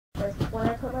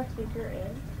finger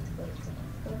in. Wait a second.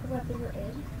 Can I put my finger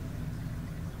in?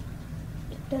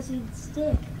 It doesn't even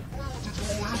stick.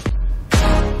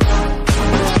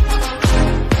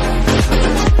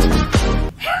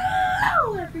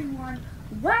 Hello everyone!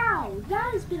 Wow,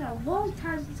 that has been a long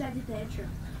time since I did the intro.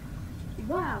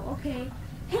 Wow, okay.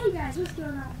 Hey guys, what's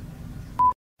going on?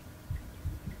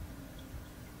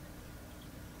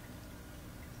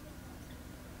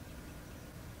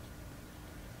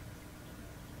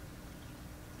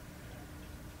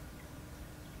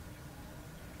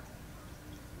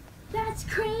 That's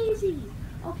crazy.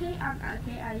 Okay,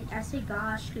 I say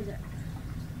gosh because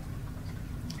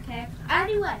okay.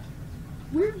 Anyway,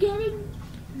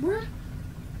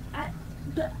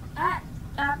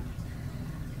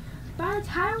 by the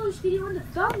title of this video and the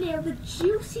thumbnail, the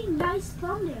juicy, nice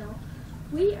thumbnail,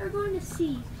 we are going to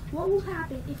see what will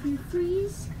happen if you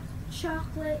freeze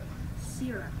chocolate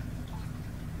syrup.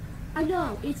 I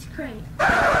know, it's great.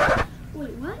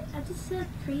 Wait, what? I just said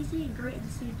crazy and great at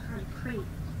the same time. Great.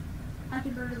 I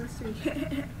can murder this three.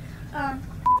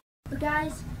 But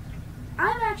guys,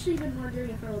 I've actually been wondering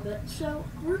it for a little bit. So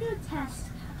we're gonna test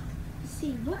to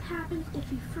see what happens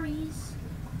if you freeze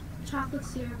chocolate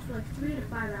syrup for like 3 to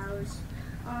 5 hours.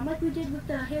 Like we did with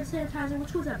the hand sanitizer,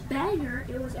 which was a banger.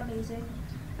 It was amazing.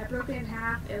 I broke it in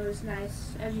half. It was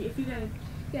nice. If you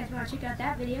guys want to check out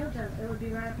that video, then it would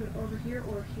be right up over here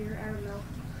or here. I don't know.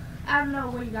 I don't know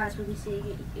where you guys will be seeing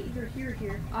it. Either here or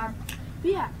here. But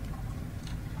yeah.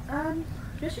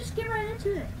 Let's just get right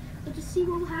into it. Let's just see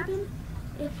what will happen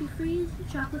if you freeze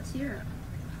chocolate syrup.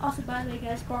 Also, by the way,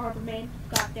 guys, bar rubber man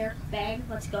got there. Bang,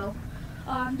 let's go.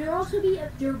 There'll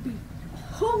be,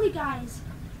 holy guys,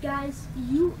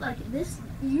 you like this.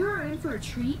 You're in for a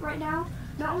treat right now.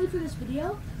 Not only for this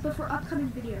video, but for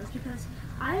upcoming videos because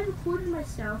I have recorded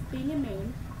myself being in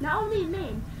Maine. Not only in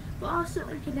Maine, but also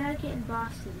in Connecticut and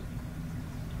Boston.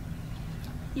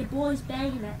 Your boy's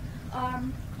banging it.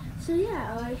 So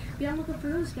yeah, be on looking for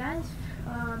those guys.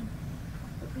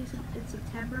 Hopefully in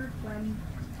September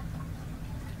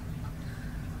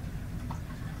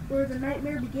where the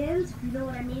nightmare begins, if you know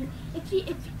what I mean. If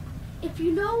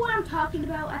you know what I'm talking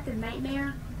about at the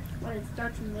nightmare when it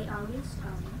starts in late August,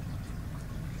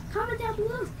 comment down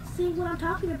below saying what I'm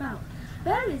talking about.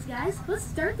 But anyways, guys, let's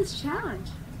start this challenge.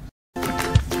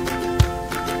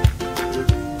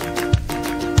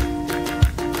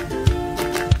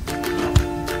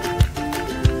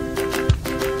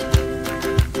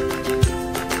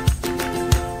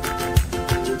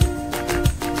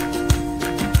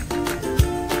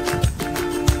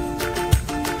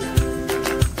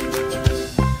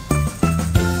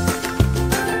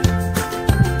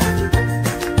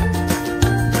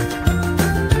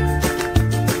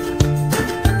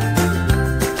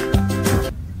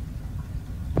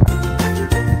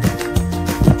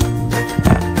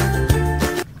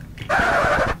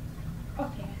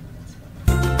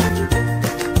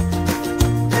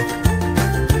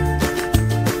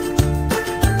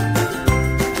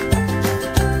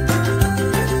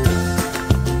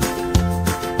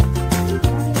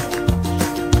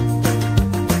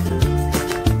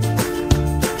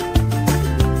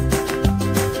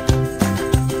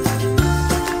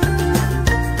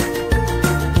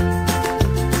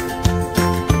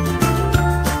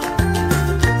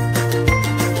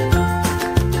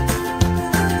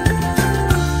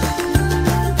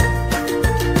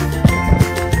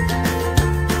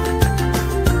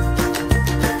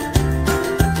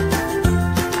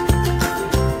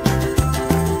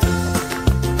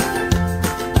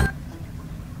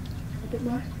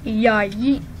 Yeah,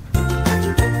 yeet.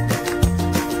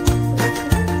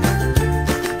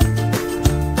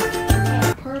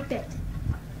 Perfect.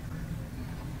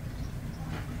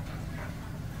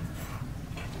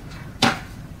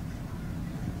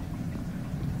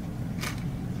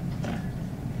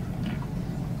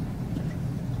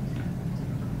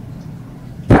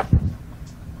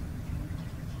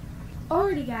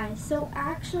 Alrighty guys, so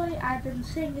actually I've been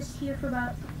sitting this here for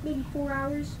about maybe 4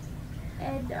 hours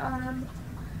and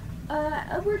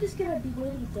we're just gonna be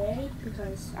waiting a day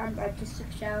because I just took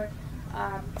a shower.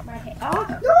 My hair. Oh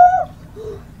no!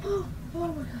 Oh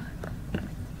my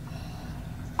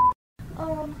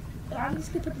god. I'm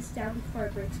just gonna put this down before I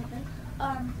break something.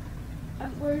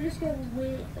 We're just gonna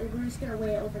wait. We're just gonna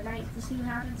wait overnight to see what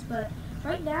happens. But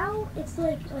right now, it's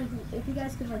like if you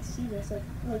guys can like see this, like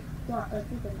look at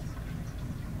this.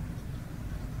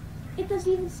 It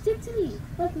doesn't even stick to me.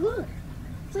 Like look,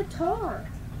 it's like tar.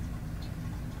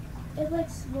 It like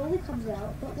slowly comes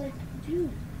out, but like,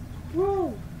 dude,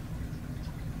 bro,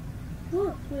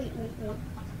 look, wait.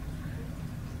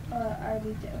 I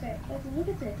need to, okay, like, look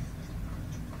at this.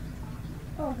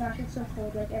 Oh gosh, it's so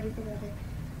cold, like everything of it.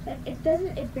 Like it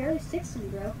barely sticks to me,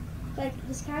 bro. Like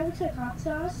this kind of looks like hot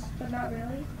sauce, but not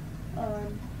really.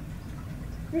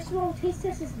 First of all, taste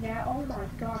test is now. Oh my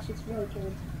gosh, it's really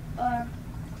cold.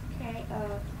 Okay,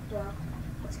 well,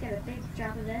 let's get a big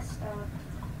drop of this.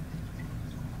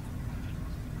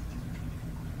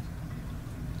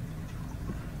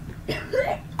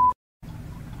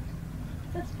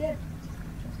 That's good.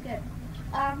 That's good.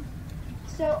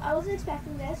 So I wasn't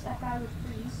expecting this. I thought it would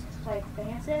freeze, like the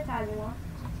hand sanitizer one.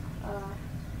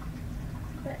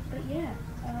 But yeah.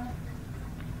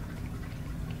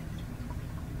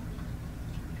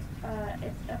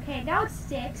 It's okay. Now it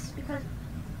sticks because.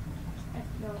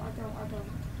 No, I don't.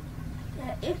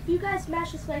 If you guys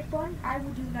smash this like button, I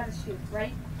will do another scoop.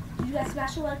 Right? Did you guys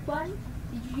smash the like button?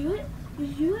 Did you do it? Did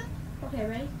you do it? Okay,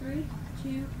 ready? 3,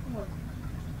 2, 1.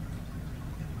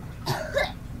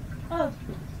 Oh,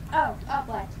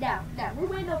 boy. Now, we're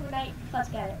waiting overnight. Let's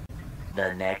get it.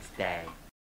 The next day.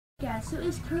 Yeah, so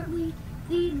it's currently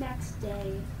the next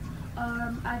day.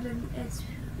 It's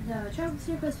the chocolate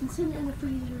syrup has been sitting in the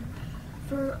freezer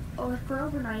for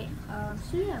overnight.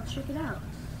 So yeah, let's check it out.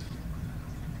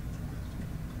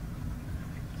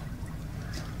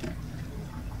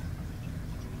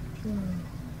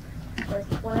 Like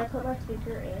when I put my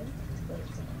finger in,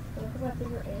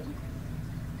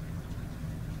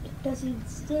 it doesn't even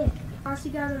stick.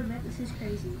 Honestly, gotta admit, this is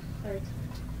crazy. Like,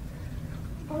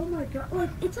 oh my god, like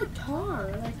it's like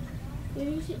tar. Like,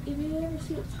 if you ever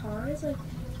see what tar is, like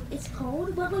it's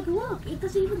cold, but like look, it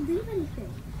doesn't even leave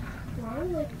anything. Well,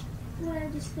 like when I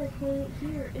just like lay it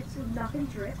here, it's nothing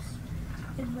drips,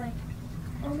 and like,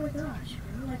 oh my gosh,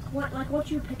 like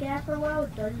once you pick it at for a while,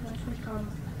 it does eventually become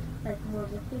like more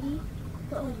liquidy.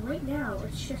 But like right now,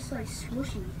 it's just like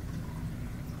squishy.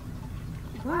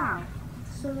 Wow.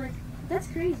 So like that's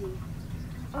crazy.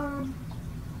 Wow,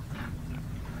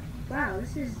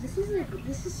 this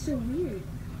is so weird.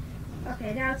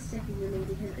 Okay, now it's sticking to me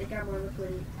because it got more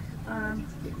liquidy.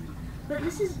 But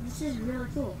this is really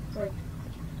cool. Like,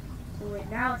 wait,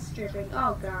 now it's dripping.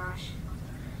 Oh gosh.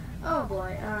 Oh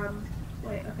boy.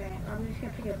 Wait. Okay, I'm just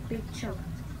gonna take a big chunk.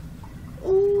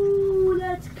 Ooh,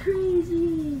 that's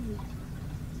crazy.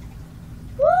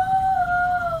 Woo!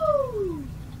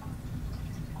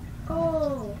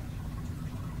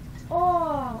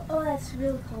 Oh, that's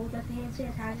really cold. That the hand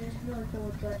sanitizer is really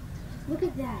cold, but look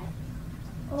at that.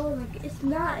 Oh my god, it's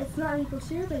not maple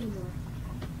syrup anymore.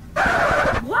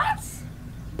 What?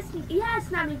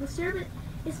 It's not maple syrup.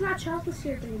 It's not chocolate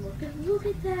syrup anymore. Look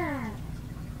at that.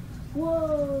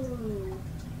 Whoa.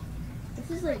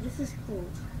 This is cool.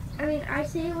 I mean, I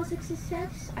say it was a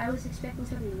success. I was expecting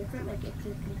something different, like it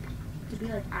to be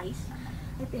like ice,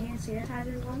 like the hand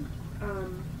sanitizer one.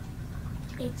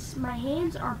 My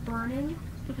hands are burning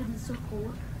because it's so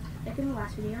cold, like in the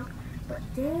last video. But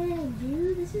dang,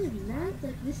 dude, this is nuts.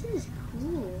 Like, this is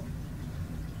cool.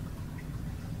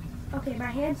 Okay,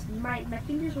 my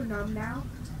fingers are numb now.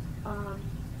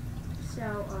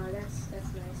 So that's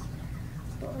nice.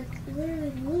 But like,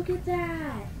 literally, look at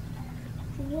that.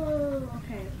 Whoa.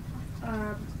 Okay.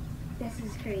 This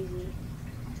is crazy.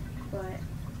 But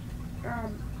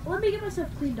let me get myself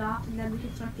cleaned off, and then we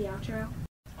can start the outro.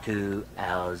 2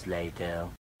 hours later.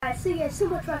 Alright, so you guys so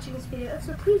much for watching this video.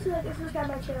 So please like and subscribe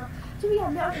to my channel to be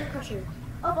on Mountain Crusher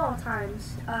of all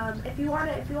times. If you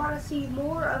wanna see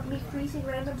more of me freezing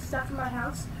random stuff in my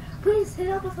house, please hit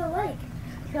up with a like.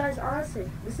 Because honestly,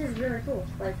 this is really cool.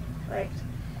 Like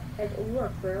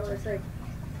look, bro.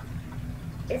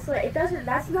 It's like it doesn't.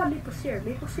 That's not maple syrup.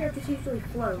 Maple syrup just usually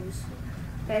flows.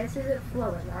 Okay, this isn't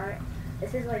flowing. Alright,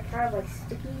 this is like kind of like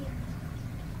sticky.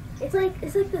 It's like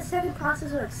the second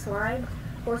process of like slime,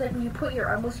 or it's like when you put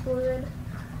your umbilical glue in.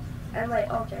 And like,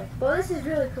 okay, well this is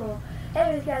really cool.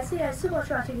 Anyways, guys, so yeah, so much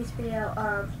for watching this video.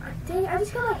 Dang, I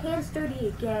just got my hands dirty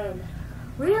again.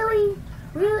 Really?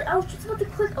 I was just about to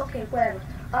click. Okay, whatever.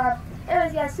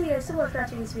 Anyways, guys, so yeah, so much for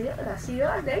watching this video, and I'll see you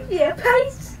on the next video.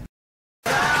 Peace.